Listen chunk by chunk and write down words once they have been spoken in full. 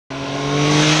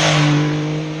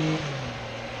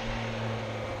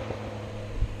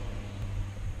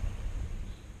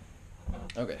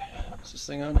Is this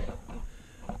thing on?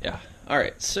 Yeah.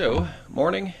 Alright, so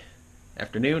morning,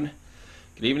 afternoon,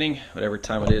 good evening, whatever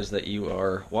time it is that you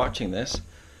are watching this.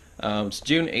 It's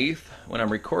June 8th when I'm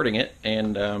recording it,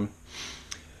 and I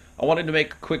wanted to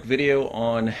make a quick video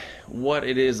on what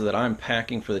it is that I'm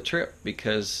packing for the trip,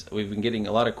 because we've been getting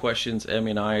a lot of questions,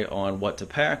 Emmy and I, on what to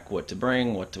pack, what to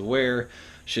bring, what to wear.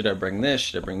 Should I bring this?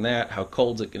 Should I bring that? How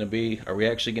cold is it going to be? Are we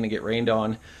actually going to get rained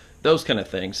on? Those kind of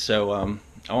things. So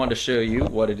I wanted to show you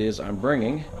what it is I'm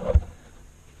bringing.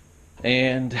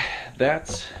 And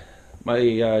that's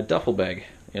my duffel bag,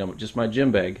 just my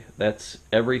gym bag. That's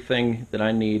everything that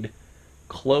I need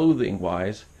clothing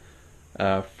wise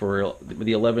for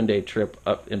the 11-day trip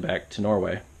up and back to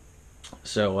Norway.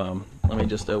 So let me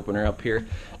just open her up here.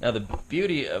 Now the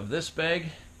beauty of this bag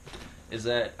is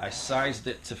that I sized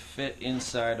it to fit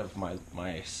inside of my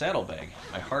saddle bag,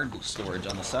 my hard storage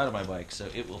on the side of my bike, so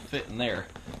it will fit in there.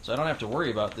 So I don't have to worry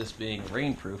about this being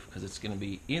rainproof because it's going to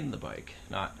be in the bike,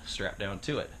 not strapped down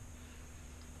to it.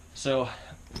 So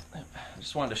I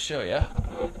just wanted to show you.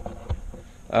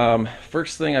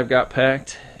 First thing I've got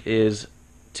packed is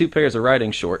 2 pairs of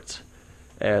riding shorts.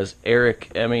 As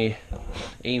Eric, Emmy,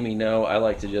 Amy know, I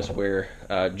like to just wear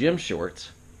gym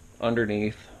shorts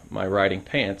underneath my riding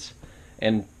pants,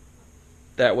 and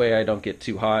that way I don't get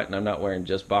too hot and I'm not wearing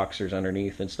just boxers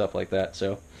underneath and stuff like that.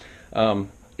 So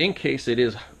in case it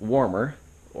is warmer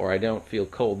or I don't feel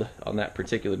cold on that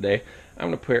particular day,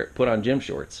 I'm going to put on gym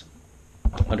shorts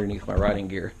underneath my riding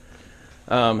gear.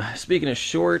 Speaking of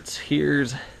shorts,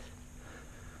 here's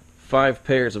 5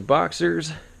 pairs of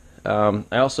boxers. I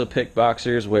also picked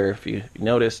boxers where, if you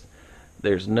noticed,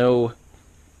 there's no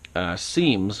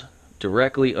seams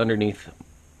directly underneath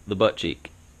the butt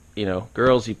cheek.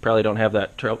 Girls, you probably don't have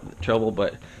that trouble,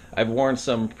 but I've worn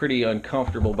some pretty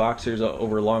uncomfortable boxers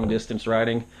over long distance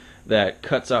riding that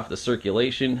cuts off the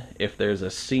circulation if there's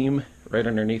a seam right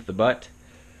underneath the butt,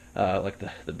 like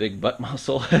the big butt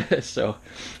muscle. So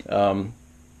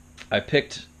I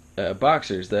picked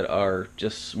boxers that are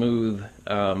just smooth,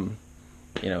 and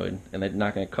they're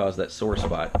not going to cause that sore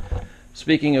spot.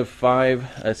 Speaking of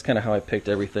 5, that's kind of how I picked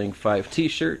everything. 5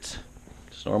 t-shirts,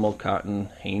 just normal cotton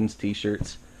Hanes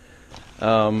t-shirts.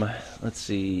 Let's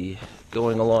see,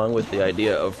 going along with the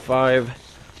idea of 5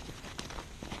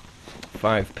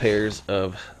 pairs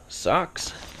of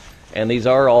socks, and these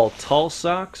are all tall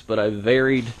socks, but I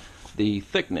varied the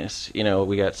thickness.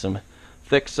 We got some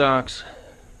thick socks,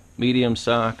 medium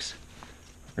socks,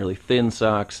 really thin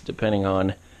socks, depending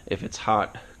on if it's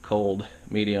hot, cold,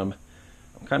 medium.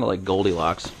 I'm kind of like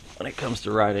Goldilocks when it comes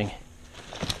to riding.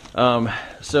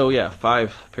 So yeah,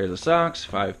 5 pairs of socks,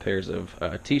 5 pairs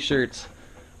of t-shirts,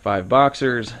 5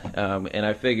 boxers, and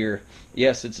I figure,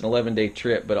 yes, it's an 11-day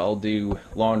trip, but I'll do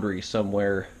laundry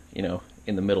somewhere, in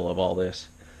the middle of all this.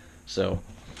 So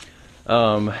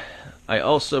I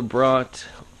also brought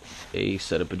a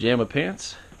set of pajama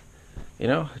pants,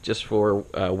 just for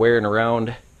wearing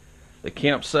around the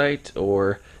campsite,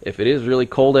 or if it is really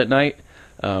cold at night,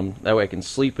 that way I can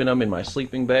sleep in them in my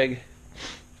sleeping bag.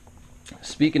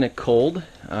 Speaking of cold,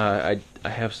 I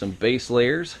have some base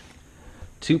layers,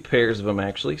 2 pairs of them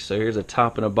actually. So here's a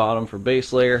top and a bottom for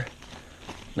base layer,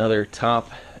 another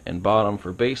top and bottom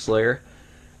for base layer,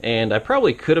 and I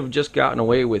probably could have just gotten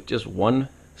away with just 1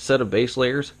 set of base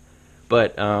layers,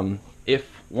 but if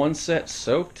one set's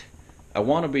soaked, I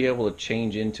want to be able to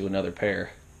change into another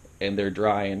pair and they're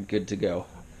dry and good to go.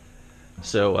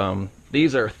 So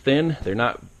these are thin. They're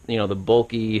not the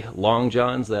bulky long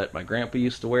johns that my grandpa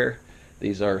used to wear.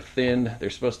 These are thin.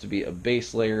 They're supposed to be a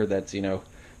base layer that's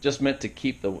just meant to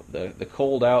keep the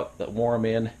cold out, the warm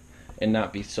in, and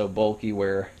not be so bulky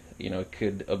where it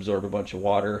could absorb a bunch of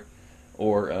water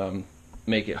or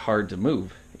make it hard to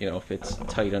move, if it's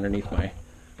tight underneath my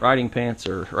riding pants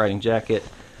or riding jacket.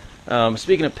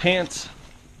 Speaking of pants,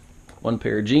 1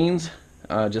 pair of jeans,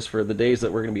 just for the days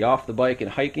that we're going to be off the bike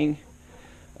and hiking.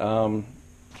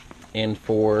 And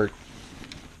for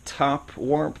top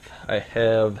warmth, I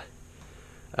have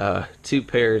 2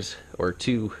 pairs, or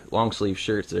 2 long sleeve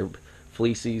shirts. They're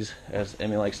fleecies, as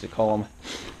Emmy likes to call them,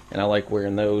 and I like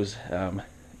wearing those.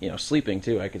 Sleeping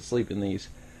too, I could sleep in these,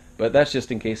 but that's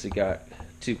just in case it got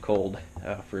too cold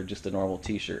for just a normal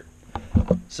t-shirt.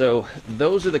 So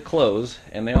those are the clothes,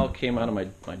 and they all came out of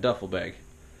my duffel bag.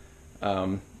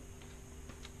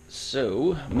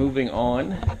 So moving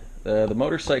on, the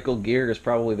motorcycle gear is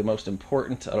probably the most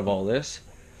important out of all this.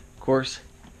 Of course,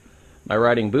 my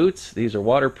riding boots. These are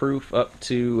waterproof up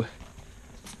to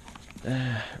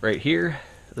right here,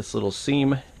 this little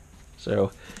seam.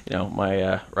 So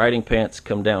my riding pants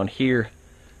come down here,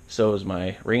 so is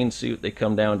my rain suit. They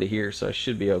come down to here, so I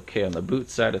should be okay on the boot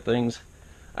side of things.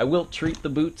 I will treat the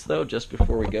boots though just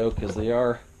before we go, because they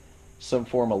are some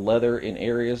form of leather in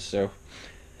areas, so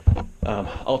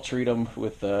I'll treat them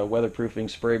with weatherproofing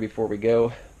spray before we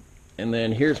go. And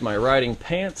then here's my riding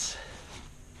pants.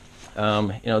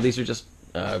 These are just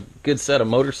a good set of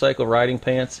motorcycle riding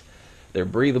pants. They're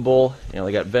breathable.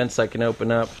 They got vents I can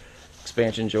open up,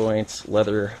 expansion joints,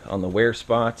 leather on the wear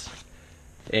spots.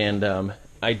 And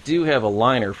I do have a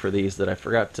liner for these that I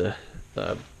forgot to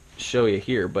show you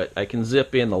here, but I can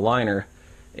zip in the liner,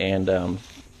 and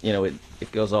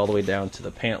it goes all the way down to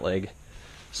the pant leg.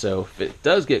 So if it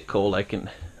does get cold, I can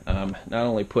not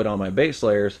only put on my base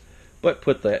layers, but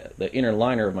put the inner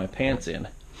liner of my pants in.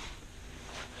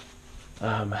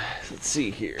 Let's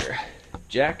see here.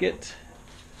 Jacket.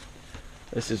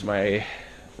 This is my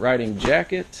riding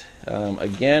jacket.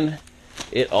 Again,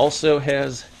 it also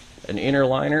has an inner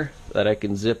liner that I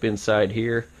can zip inside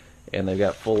here, and they've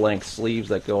got full-length sleeves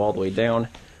that go all the way down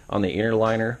on the inner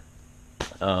liner.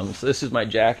 So this is my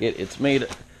jacket. It's made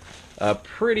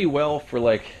pretty well for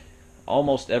like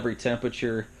almost every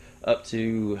temperature, up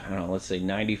to, I don't know, let's say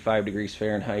 95 degrees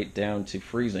Fahrenheit down to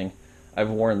freezing. I've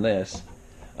worn this.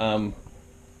 And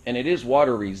it is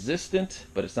water resistant,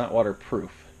 but it's not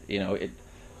waterproof. If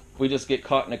we just get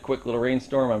caught in a quick little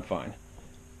rainstorm, I'm fine.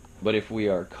 But if we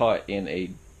are caught in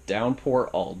a downpour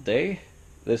all day,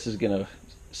 this is going to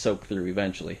soak through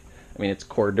eventually. I mean, it's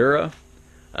Cordura,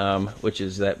 which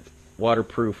is that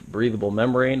waterproof breathable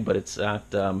membrane, but it's not,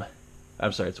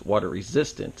 it's water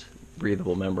resistant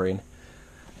breathable membrane.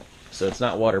 So it's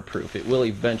not waterproof. It will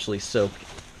eventually soak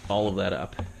all of that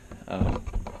up,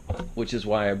 which is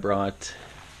why I brought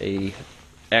a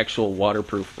actual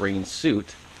waterproof rain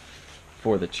suit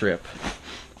for the trip.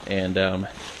 And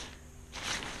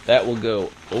that will go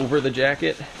over the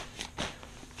jacket,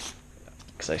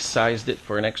 because I sized it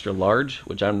for an extra large,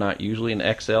 which I'm not usually an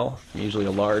XL. I'm usually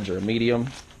a large or a medium.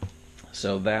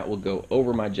 So that will go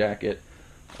over my jacket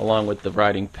along with the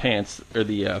riding pants, or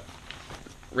the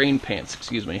rain pants,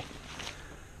 excuse me.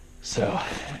 So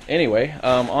anyway,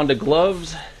 on to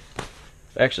gloves.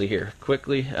 Actually, here,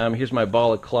 quickly, here's my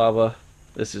balaclava.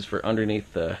 This is for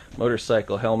underneath the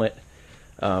motorcycle helmet,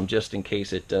 just in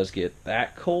case it does get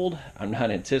that cold. I'm not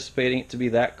anticipating it to be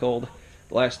that cold.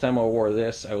 The last time I wore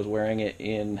this, I was wearing it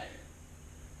in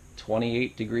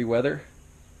 28 degree weather.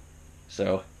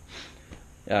 So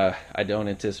I don't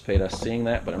anticipate us seeing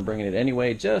that, but I'm bringing it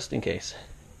anyway, just in case.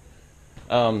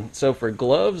 So for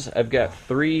gloves, I've got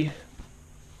 3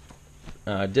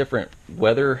 different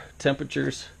weather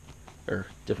temperatures, or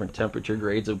different temperature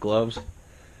grades of gloves.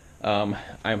 I'm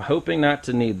hoping not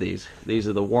to need these. These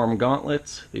are the warm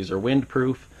gauntlets. These are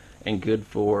windproof and good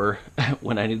for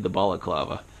when I need the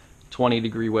balaclava. 20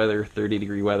 degree weather, 30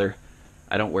 degree weather.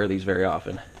 I don't wear these very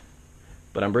often,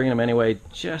 but I'm bringing them anyway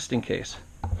just in case.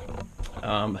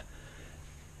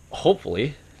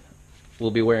 Hopefully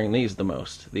we'll be wearing these the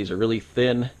most. These are really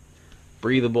thin,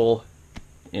 breathable,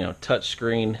 touch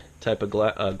screen type of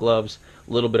gloves,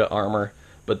 a little bit of armor,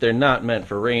 but they're not meant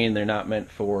for rain. They're not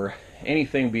meant for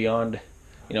anything beyond,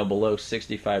 below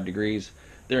 65 degrees.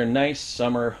 They're a nice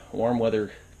summer, warm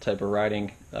weather type of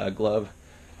riding glove,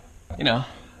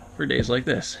 for days like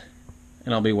this.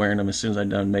 And I'll be wearing them as soon as I'm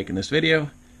done making this video,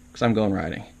 because I'm going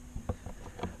riding.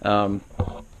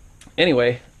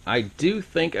 Anyway, I do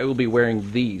think I will be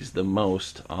wearing these the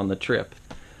most on the trip.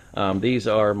 These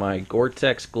are my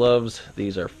Gore-Tex gloves.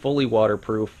 These are fully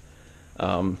waterproof.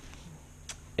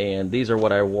 And these are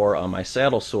what I wore on my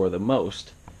saddle sore the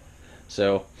most.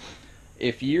 So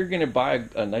if you're going to buy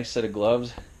a nice set of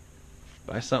gloves,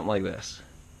 buy something like this.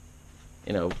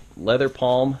 Leather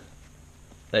palm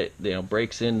that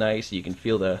breaks in nice. You can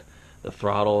feel the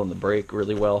throttle and the brake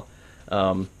really well.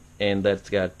 And that's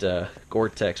got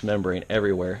Gore-Tex membrane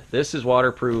everywhere. This is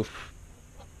waterproof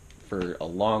for a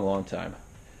long, long time.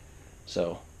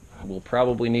 So we'll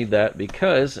probably need that,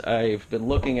 because I've been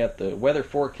looking at the weather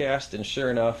forecast, and sure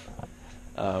enough,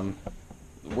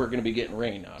 we're going to be getting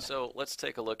rain on it. So let's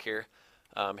take a look here.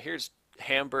 Here's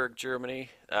Hamburg,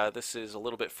 Germany. This is a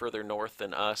little bit further north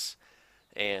than us.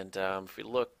 And if we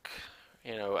look,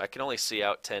 I can only see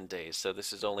out 10 days. So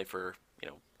this is only for,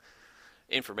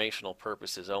 informational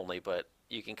purposes only. But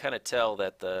you can kind of tell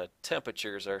that the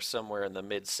temperatures are somewhere in the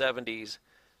mid-70s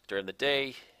during the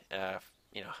day,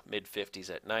 mid-50s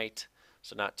at night.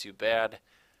 So not too bad.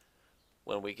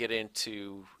 When we get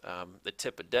into the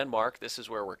tip of Denmark, this is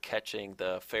where we're catching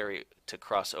the ferry to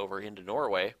cross over into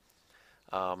Norway.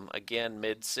 Again,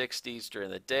 mid-60s during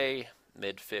the day,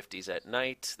 mid-50s at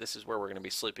night. This is where we're going to be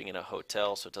sleeping in a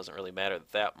hotel, so it doesn't really matter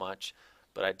that much.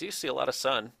 But I do see a lot of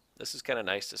sun. This is kind of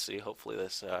nice to see. Hopefully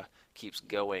this keeps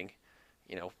going,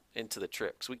 into the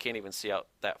trip, because we can't even see out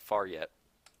that far yet.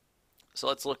 So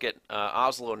let's look at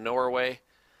Oslo, Norway.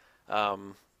 A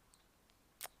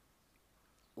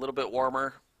little bit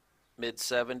warmer, mid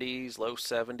 70s, low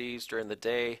 70s during the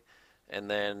day, and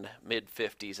then mid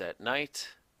 50s at night.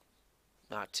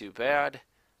 Not too bad.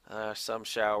 Some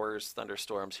showers,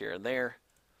 thunderstorms here and there.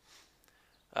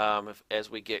 As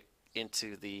we get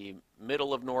into the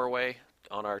middle of Norway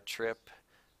on our trip,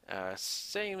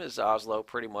 same as Oslo,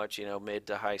 pretty much, mid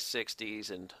to high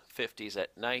 60s and 50s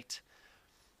at night.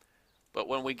 But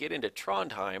when we get into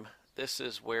Trondheim, this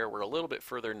is where we're a little bit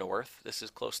further north. This is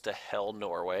close to Hell,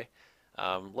 Norway.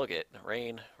 Look at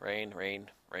rain, rain, rain,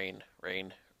 rain,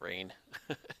 rain, rain.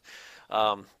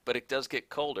 But it does get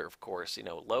colder, of course,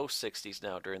 low 60s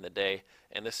now during the day,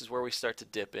 and this is where we start to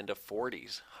dip into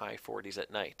 40s, high 40s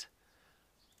at night.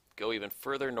 Go even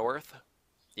further north,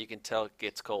 you can tell it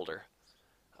gets colder.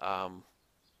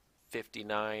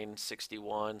 59,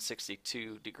 61,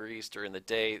 62 degrees during the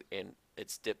day, and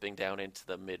it's dipping down into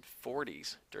the mid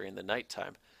 40s during the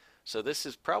nighttime. So this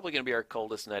is probably going to be our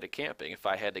coldest night of camping, if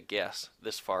I had to guess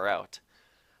this far out.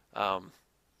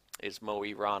 Is Mo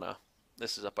i Rana.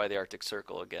 This is up by the Arctic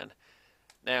Circle again.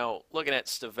 Now, looking at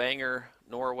Stavanger,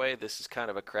 Norway, this is kind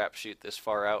of a crapshoot this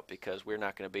far out because we're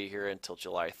not going to be here until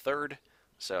July 3rd.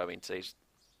 So, I mean, today's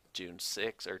June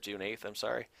 6th, or June 8th, I'm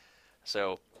sorry.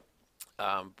 So,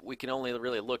 we can only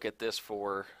really look at this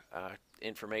for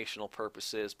informational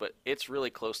purposes, but it's really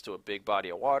close to a big body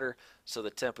of water, so the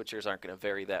temperatures aren't going to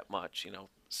vary that much.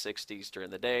 60s during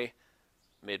the day,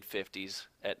 mid 50s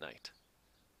at night.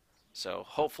 So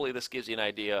hopefully this gives you an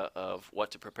idea of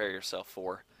what to prepare yourself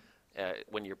for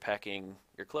when you're packing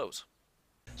your clothes.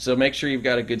 So make sure you've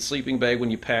got a good sleeping bag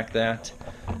when you pack that,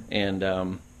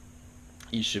 and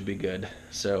you should be good.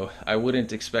 So I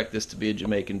wouldn't expect this to be a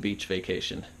Jamaican beach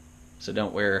vacation. So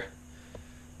don't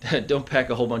pack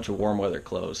a whole bunch of warm weather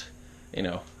clothes.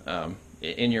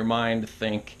 In your mind,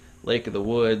 think Lake of the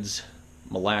Woods,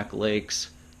 Mille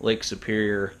Lakes, Lake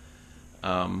Superior,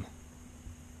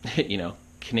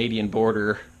 Canadian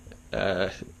border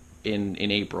in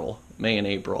April, May and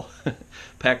April.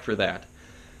 Pack for that.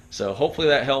 So hopefully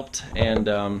that helped, and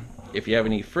if you have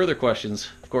any further questions,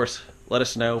 of course, let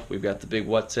us know. We've got the big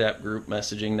WhatsApp group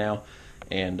messaging now,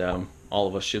 and all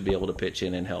of us should be able to pitch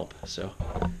in and help. So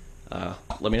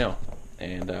let me know,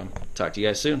 and talk to you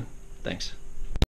guys soon. Thanks.